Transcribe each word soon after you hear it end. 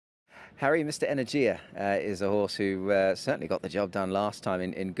Harry, Mr. ENERGIA is a horse who certainly got the job done last time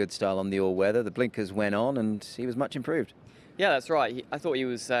in good style on the all-weather. The blinkers went on and he was much improved. Yeah, that's right. I thought he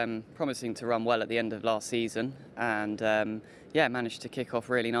was promising to run well at the end of last season and yeah, managed to kick off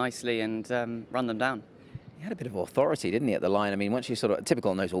really nicely and run them down. He had a bit of authority, didn't he, at the line? I mean, once you sort of,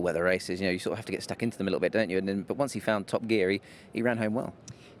 typical on those all-weather races, you know, you sort of have to get stuck into them a little bit, don't you? But once he found top gear, he ran home well.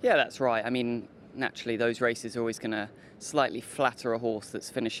 Yeah, that's right. I mean, naturally, those races are always going to slightly flatter a horse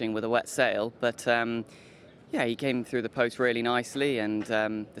that's finishing with a wet sail. But yeah, he came through the post really nicely, and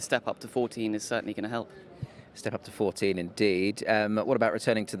the step up to 14 is certainly going to help. Step up to 14, indeed. What about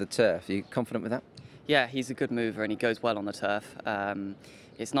returning to the turf? Are you confident with that? Yeah, he's a good mover and he goes well on the turf.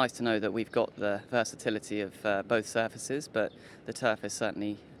 It's nice to know that we've got the versatility of both surfaces, but the turf is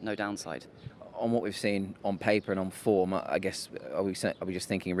certainly no downside. On what we've seen on paper and on form, I guess, are we just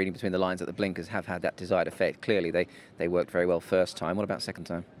thinking, reading between the lines, that the blinkers have had that desired effect? Clearly, they worked very well first time. What about second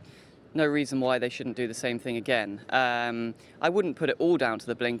time? No reason why they shouldn't do the same thing again. I wouldn't put it all down to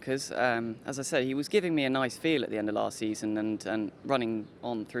the blinkers. As I said, he was giving me a nice feel at the end of last season and running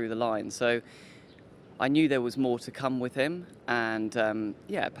on through the line. So I knew there was more to come with him, and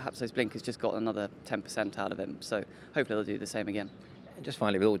yeah, perhaps those blinkers just got another 10% out of him. So hopefully they'll do the same again. And just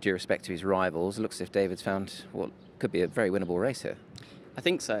finally, with all due respect to his rivals, it looks as if David's found what could be a very winnable race here. I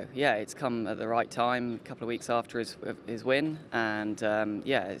think so. Yeah, it's come at the right time, a couple of weeks after his win, and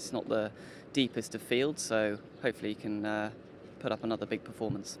yeah, it's not the deepest of fields, so hopefully he can put up another big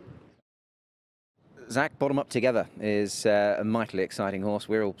performance. Zach, Bottom Up Together is a mightily exciting horse.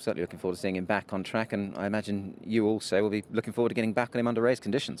 We're all certainly looking forward to seeing him back on track, and I imagine you also will be looking forward to getting back on him under race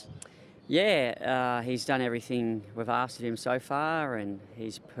conditions. Yeah, he's done everything we've asked of him so far, and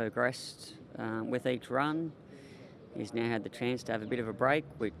he's progressed with each run. He's now had the chance to have a bit of a break,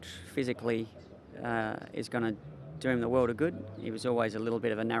 which physically is going to do him the world of good. He was always a little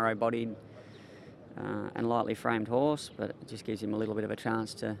bit of a narrow-bodied and lightly framed horse, but it just gives him a little bit of a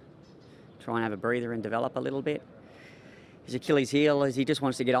chance to try and have a breather and develop a little bit. His Achilles heel is he just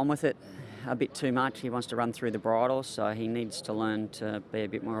wants to get on with it a bit too much. He wants to run through the bridle, so he needs to learn to be a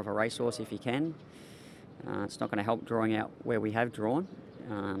bit more of a racehorse if he can. It's not going to help drawing out where we have drawn,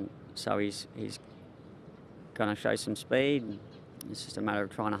 so he's going to show some speed. It's just a matter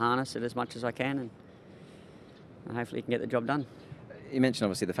of trying to harness it as much as I can, and hopefully he can get the job done. You mentioned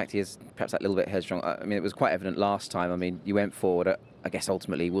obviously the fact he is perhaps that little bit headstrong. I mean, it was quite evident last time. I mean, you went forward. I guess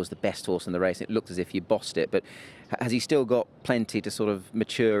ultimately he was the best horse in the race. It looked as if you bossed it, but has he still got plenty to sort of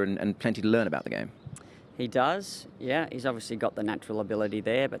mature and plenty to learn about the game? He does, yeah. He's obviously got the natural ability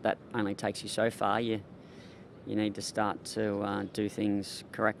there, but that only takes you so far. You need to start to do things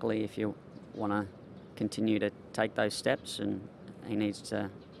correctly if you want to continue to take those steps, and he needs to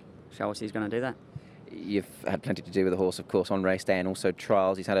show us he's going to do that. You've had plenty to do with the horse, of course, on race day and also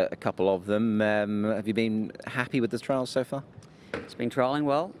trials. He's had a couple of them. Have you been happy with the trials so far? He's been trialling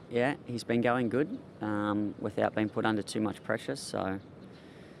well, yeah. He's been going good without being put under too much pressure, so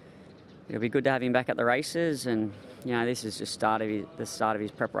it'll be good to have him back at the races. And you know, this is just the start of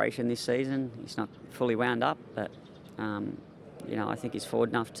his preparation this season. He's not fully wound up, but you know, I think he's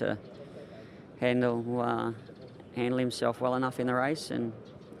forward enough to handle himself well enough in the race, and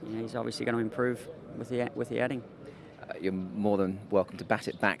you know, he's obviously going to improve with the adding. You're more than welcome to bat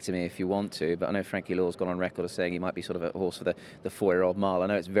it back to me if you want to, but I know Frankie Law's gone on record as saying he might be sort of a horse for the 4-year-old mile. I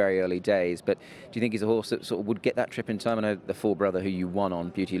know it's very early days, but do you think he's a horse that sort of would get that trip in time? I know the full brother who you won on,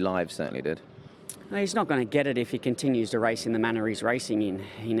 Beauty Live, certainly did. Well, he's not going to get it if he continues to race in the manner he's racing in.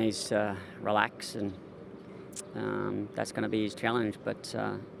 He needs to relax, and that's going to be his challenge. But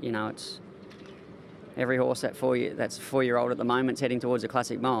you know, it's every horse that's 4-year-old at the moment is heading towards a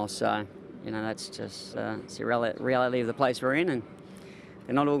classic mile, so you know, that's just it's the reality of the place we're in, and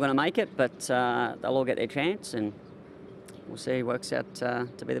they're not all going to make it, but they'll all get their chance, and we'll see who works out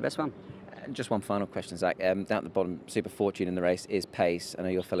to be the best one. And just one final question, Zach. Down at the bottom, Super Fortune in the race is pace. I know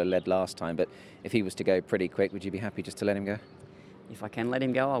your fellow led last time, but if he was to go pretty quick, would you be happy just to let him go? If I can let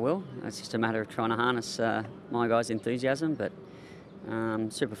him go, I will. It's just a matter of trying to harness my guys' enthusiasm, but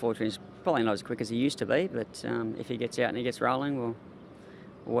Super Fortune is probably not as quick as he used to be, but if he gets out and he gets rolling, we'll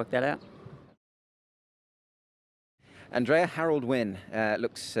work that out. Andrea, Harold Wynn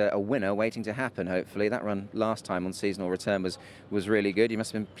looks a winner waiting to happen, hopefully. That run last time on seasonal return was really good. You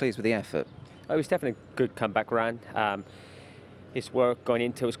must have been pleased with the effort. Oh, it was definitely a good comeback run. His work going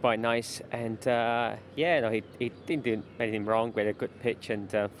into it was quite nice, and yeah, no, he didn't do anything wrong. We had a good pitch and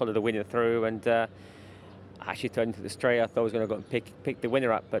followed the winner through, and actually turned into the straight. I thought I was going to go and pick the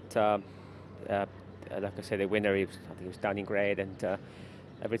winner up, but like I said, the winner, I think he was down in grade, and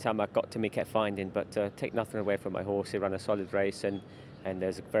every time I got to him, he kept finding. But take nothing away from my horse. He ran a solid race, and and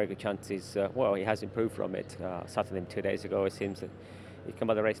there's a very good chance well, he has improved from it. Started him 2 days ago. It seems that he came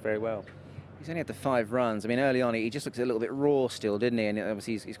out of the race very well. He's only had the 5 runs. I mean, early on, he just looks a little bit raw still, didn't he? And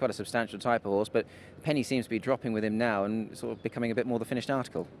obviously, he's quite a substantial type of horse, but the penny seems to be dropping with him now and sort of becoming a bit more the finished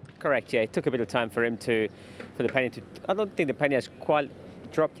article. Correct, yeah. It took a bit of time for him for the penny to... I don't think the penny has quite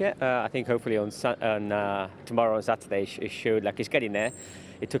dropped yet. I think hopefully on tomorrow on Saturday it should, like, he's getting there.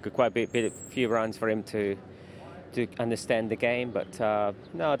 It took a few runs for him to understand the game, but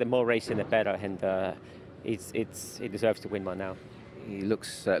no, the more racing the better, and he deserves to win one now. He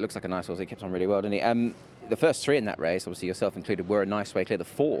looks like a nice horse. He kept on really well, didn't he? The first 3 in that race, obviously yourself included, were a nice way clear. The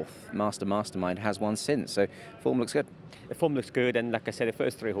 4th, Mastermind, has won since, so form looks good. The form looks good, and like I said, the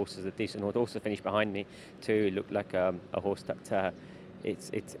first 3 horses are decent. Would also finish behind me to look like a horse that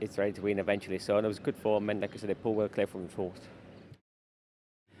it's ready to win eventually. So it was good form, and like I said, they pull well clear from the 4th.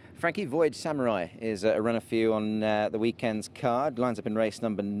 Frankie, Voyage Samurai is a runner for you on the weekend's card. Lines up in race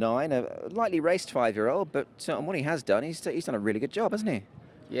number 9. A lightly raced 5-year-old, but on what he has done, he's done a really good job, hasn't he?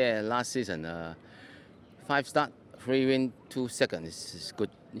 Yeah, last season, 5 start, 3 win, 2 second. It's good.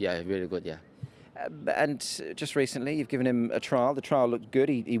 Yeah, really good. Yeah. And just recently, you've given him a trial. The trial looked good.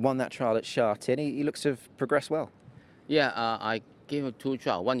 He won that trial at Sha Tin. He looks to have progressed well. Yeah, I gave him 2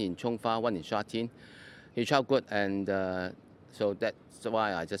 trials, 1 in Chongfa, 1 in Sha Tin. He tried good, and so that's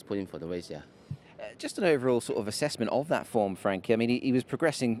why I just put him for the race. Yeah. Just an overall sort of assessment of that form, Frankie. I mean, he was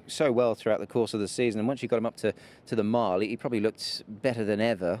progressing so well throughout the course of the season, and once you got him up to the mile, he probably looked better than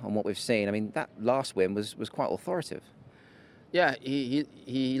ever on what we've seen. I mean, that last win was quite authoritative. Yeah,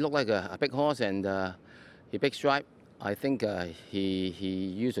 he looked like a big horse, and he big stripe. I think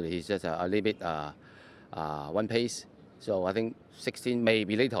he's just a little bit one pace. So I think 16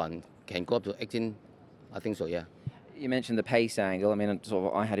 maybe later on can go up to 18. I think so. Yeah. You mentioned the pace angle. I mean,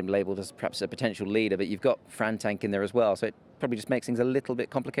 I had him labelled as perhaps a potential leader, but you've got Frantank in there as well, so it probably just makes things a little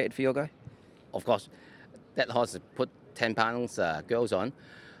bit complicated for your guy. Of course, that horse put 10 pounds girls on.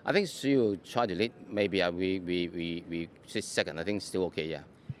 I think she'll try to lead. Maybe we sit second. I think still okay. Yeah.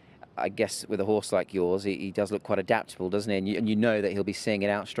 I guess with a horse like yours, he does look quite adaptable, doesn't he? And you know that he'll be seeing it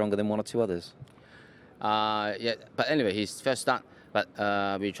out stronger than 1 or 2 others. Yeah, but anyway, his first start.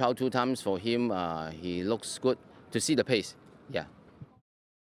 But we tried 2 times for him. He looks good. To see the pace, yeah.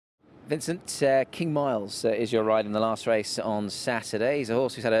 Vincent, King Miles is your ride in the last race on Saturday. He's a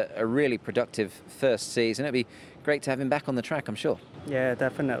horse who's had a really productive first season. It'd be great to have him back on the track, I'm sure. Yeah,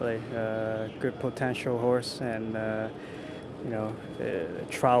 definitely. Good potential horse, and you know, the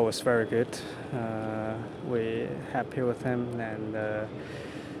trial was very good. We're happy with him, and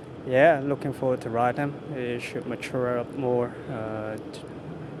yeah, looking forward to ride him. He should mature up more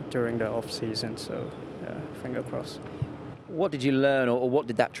during the off season, so. Finger crossed. What did you learn, or what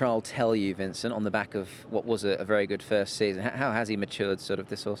did that trial tell you, Vincent, on the back of what was a very good first season? How has he matured, sort of,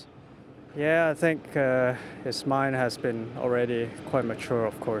 this horse? Yeah, I think his mind has been already quite mature,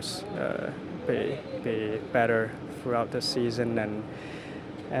 of course. Be better throughout the season,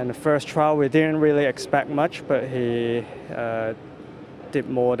 and the first trial we didn't really expect much, but he did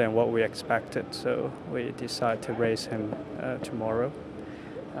more than what we expected, so we decided to race him tomorrow.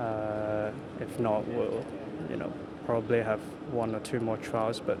 If not, we'll probably have 1 or 2 more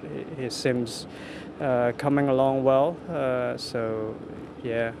trials, but he seems coming along well, so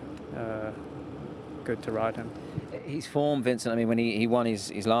yeah, good to ride him. His form, Vincent, I mean, when he won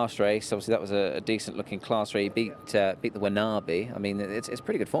his last race, obviously that was a decent looking class where he beat the Wanabe. I mean, it's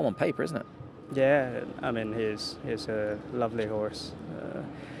pretty good form on paper, isn't it? Yeah, I mean, he's a lovely horse,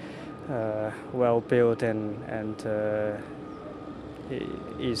 well built and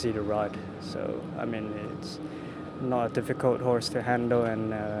easy to ride. So I mean, it's not a difficult horse to handle,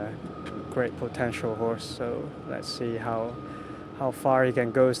 and great potential horse. So let's see how far he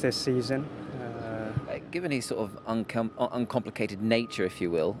can go this season. Given his sort of uncomplicated nature, if you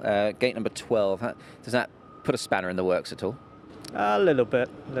will, gate number 12, does that put a spanner in the works at all? A little bit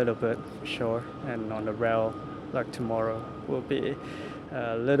for sure. And on the rail, like tomorrow, will be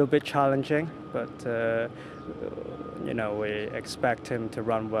a little bit challenging, but we expect him to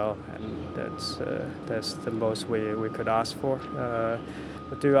run well, and that's the most we could ask for.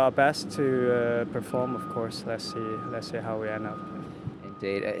 We'll do our best to perform, of course. Let's see how we end up.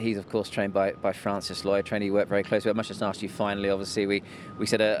 Indeed. He's of course trained by Francis Lloyd, trainer you work very closely with. I must just ask you finally, obviously we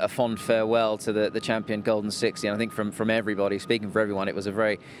said a fond farewell to the champion Golden 60, and I think from everybody, speaking for everyone, it was it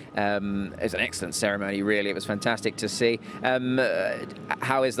was an excellent ceremony, really. It was fantastic to see.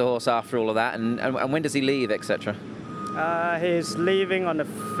 How is the horse after all of that, and when does he leave, etc.? He's leaving on the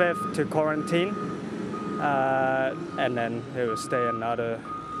 5th to quarantine, and then he will stay another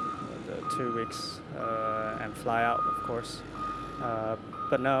 2 weeks and fly out, of course.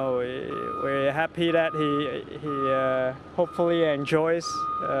 But no, we're happy that he hopefully enjoys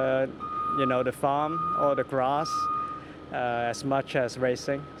the farm or the grass as much as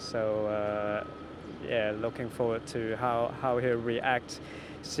racing. So yeah, looking forward to how he'll react,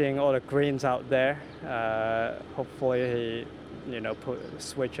 seeing all the greens out there. Hopefully he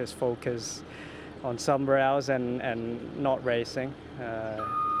switches focus on somewhere else and not racing.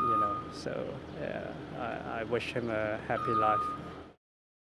 So yeah, I wish him a happy life.